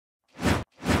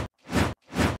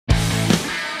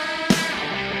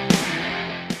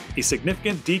A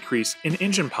significant decrease in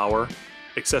engine power,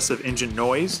 excessive engine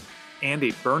noise, and a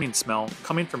burning smell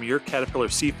coming from your Caterpillar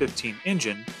C15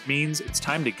 engine means it's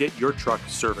time to get your truck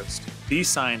serviced. These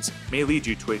signs may lead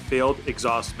you to a failed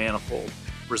exhaust manifold,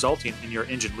 resulting in your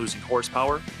engine losing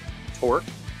horsepower, torque,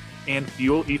 and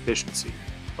fuel efficiency.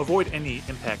 Avoid any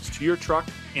impacts to your truck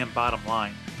and bottom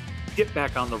line. Get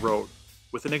back on the road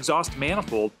with an exhaust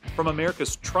manifold from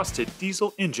America's trusted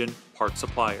diesel engine part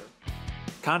supplier.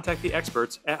 Contact the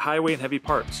experts at Highway and Heavy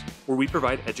Parts, where we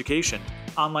provide education,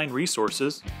 online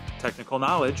resources, technical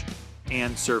knowledge,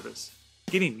 and service,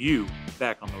 getting you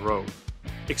back on the road.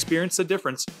 Experience the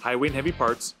difference Highway and Heavy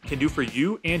Parts can do for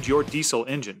you and your diesel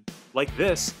engine, like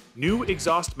this new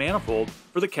exhaust manifold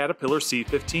for the Caterpillar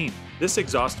C15. This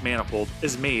exhaust manifold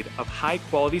is made of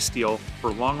high-quality steel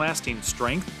for long-lasting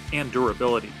strength and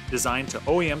durability, designed to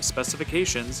OEM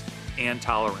specifications and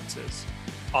tolerances,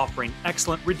 offering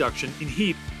excellent reduction in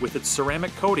heat with its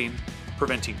ceramic coating,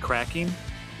 preventing cracking,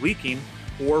 leaking,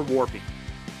 or warping,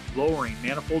 lowering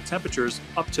manifold temperatures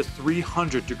up to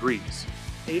 300 degrees.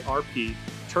 ARP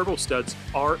turbo studs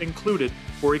are included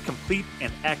for a complete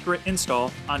and accurate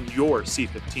install on your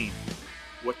C15.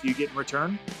 What do you get in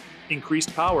return?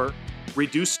 Increased power,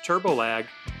 reduced turbo lag,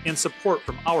 and support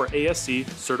from our ASC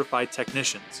certified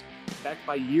technicians. Backed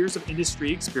by years of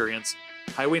industry experience,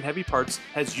 Highway and Heavy Parts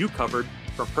has you covered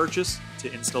from purchase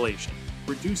to installation.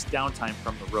 Reduce downtime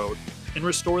from the road and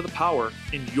restore the power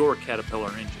in your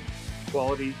Caterpillar engine.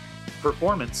 Quality,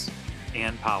 performance,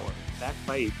 and power. Backed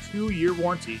by a 2-year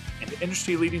warranty and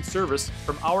industry-leading service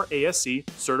from our ASC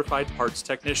certified parts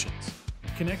technicians.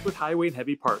 Connect with Highway and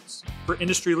Heavy Parts for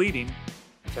industry-leading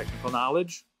technical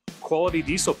knowledge, quality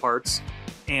diesel parts,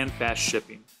 and fast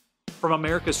shipping from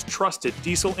America's trusted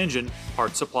diesel engine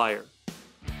part supplier.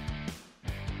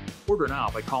 Order now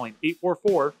by calling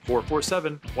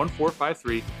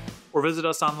 844-447-1453 or visit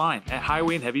us online at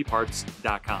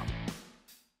highwayandheavyparts.com.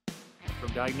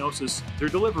 From diagnosis through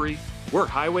delivery, we're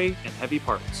Highway and Heavy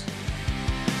Parts.